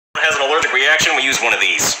reaction, we use one of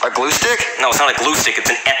these. A glue stick? No, it's not a glue stick. It's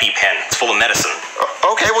an EpiPen. It's full of medicine.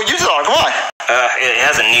 Okay, well, use it on him. Come on. It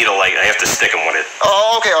has a needle. I have to stick him with it.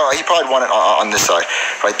 Oh, okay. Oh, he probably want it on this side.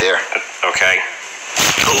 Right there. Okay.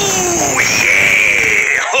 Ooh,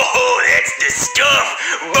 yeah! Oh, that's the stuff!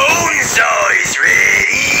 Bonesaw is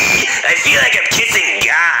ready! I feel like I'm kissing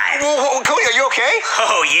God. Whoa, Cody, are you okay?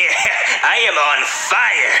 Oh, yeah. I am on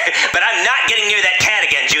fire. But I'm not getting near that cat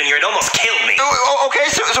again, Junior. It almost killed me. Okay,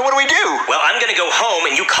 so what do we do? Well, I'm gonna go home,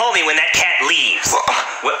 and you call me when that cat leaves.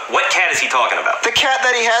 What cat is he talking about? The cat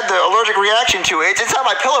that he had the allergic reaction to. It's inside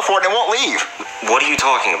my pillow fort, and it won't leave. What are you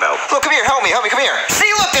talking about? Look, come here. Help me, come here. See,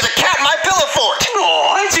 look, there's a cat in my pillow fort.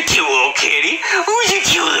 Oh, that's a cute little kitty. Who's your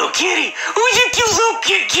cute little kitty? Who's your cute little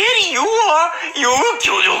kitty? You are. You're a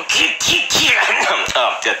cute little kitty.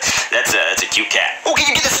 Oh, that's a cute cat. Oh, can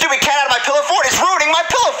you get this stupid cat out of my pillow fort? It's ruining my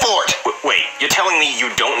pillow fort. Wait, you're telling me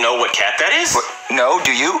you don't know what cat that is? No,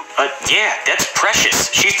 do you? Yeah, that's Precious.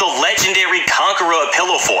 She's the legendary conqueror of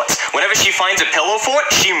pillow forts. Whenever she finds a pillow fort,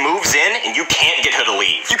 she moves in, and you can't get her to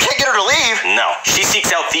leave. You can't get her to leave? No, she seeks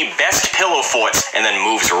out the best pillow forts and then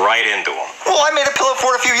moves right into them. Well, I made a pillow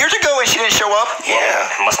fort a few years ago, and she didn't show up.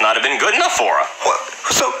 Yeah, it must not have been good enough for her. What?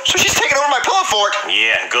 So she's taking over my pillow fort?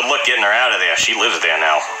 Yeah, good luck getting her out of there. She lives there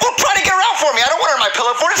now. Well, try to get her out for me. I don't want her in my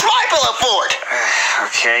pillow fort. It's my pillow fort.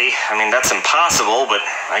 Okay, I mean, that's impossible, but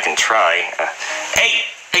I can try. Hey,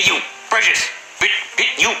 you, Precious.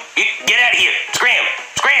 You, get out of here. Scram.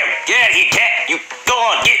 Get out of here, cat. You, go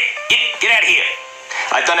on. Get out of here.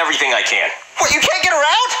 I've done everything I can. What, you can't get her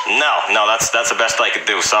out? No, that's the best I could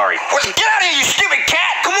do. Sorry. Well, get out of here, you stupid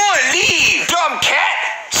cat. Come on, leave. Dumb cat.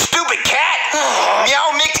 Stupid cat.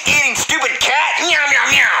 Meow, mixed eating stupid cat. Meow, meow,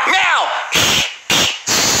 meow. Meow.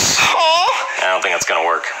 Oh. I don't think that's gonna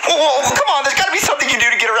work. Well, come on, there's gotta be something you can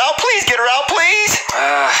do to get her out. Please get her out, please.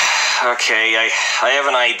 Okay, I have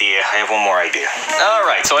an idea. I have one more idea. All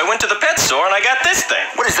right, so I went to the pet store and I got this thing.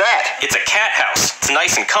 What is that? It's a cat house. It's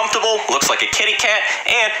nice and comfortable, looks like a kitty cat,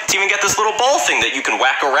 and it's even got this little ball thing that you can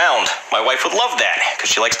whack around. My wife would love that, because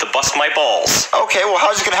she likes to bust my balls. Okay, well,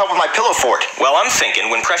 how's it gonna help with my pillow fort? Well, I'm thinking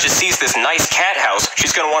when Precious sees this nice cat house,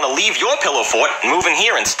 she's gonna want to leave your pillow fort and move in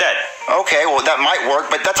here instead. Okay, well, that might work,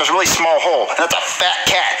 but that's a really small hole. That's a fat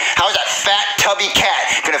cat. How is that fat, tubby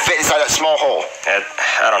cat gonna fit inside that small hole?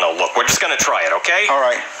 I don't know. Look, we're just gonna try it, okay? All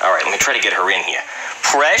right, let me try to get her in here.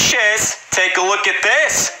 Precious, take a look at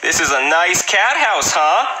this. This is a nice cat house,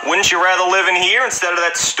 huh? Wouldn't you rather live in here instead of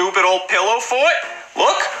that stupid old pillow fort?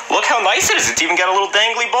 Look how nice it is. It's even got a little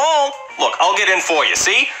dangly ball. Look, I'll get in for you,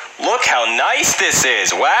 see? Look how nice this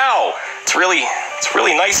is. Wow, it's really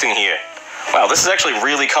nice in here. Wow, this is actually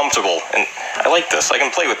really comfortable, and I like this. I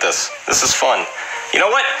can play with this. This is fun. You know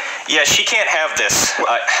what? Yeah, she can't have this.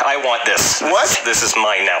 I want this. What? This is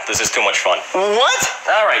mine now. This is too much fun. What?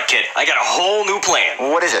 All right, kid. I got a whole new plan.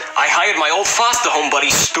 What is it? I hired my old foster home buddy,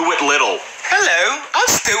 Stuart Little. Hello, I'm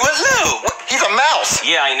Stuart Little. He's a mouse.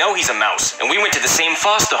 Yeah, I know he's a mouse. And we went to the same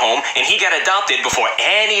foster home, and he got adopted before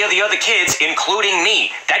any of the other kids, including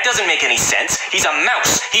me. That doesn't make any sense. He's a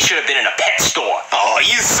mouse. He should have been in a pet store. Oh,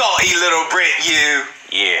 you salty little Brit, you.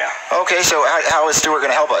 Yeah. Okay, so how is Stuart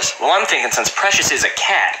gonna help us? Well, I'm thinking since Precious is a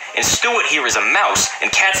cat, and Stuart here is a mouse,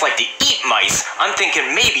 and cats like to eat mice, I'm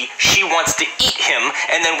thinking maybe she wants to eat him,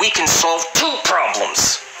 and then we can solve two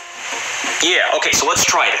problems. Yeah, okay, so let's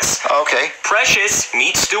try this. Okay. Precious,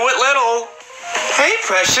 meet Stuart Little. Hey,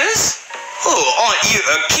 Precious. Oh, aren't you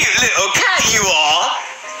a cute little cat you are?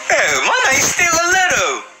 Oh, my name's Stuart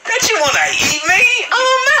Little. Don't you want to eat me? I'm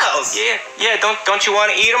a mouse. Yeah, don't you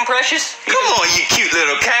want to eat him, Precious? Come on, you cute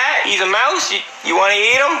little cat. He's a mouse. You want to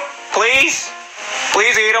eat him? Please?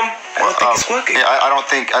 Please eat him. I don't think it's working. Yeah,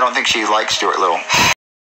 I don't think she likes Stuart Little.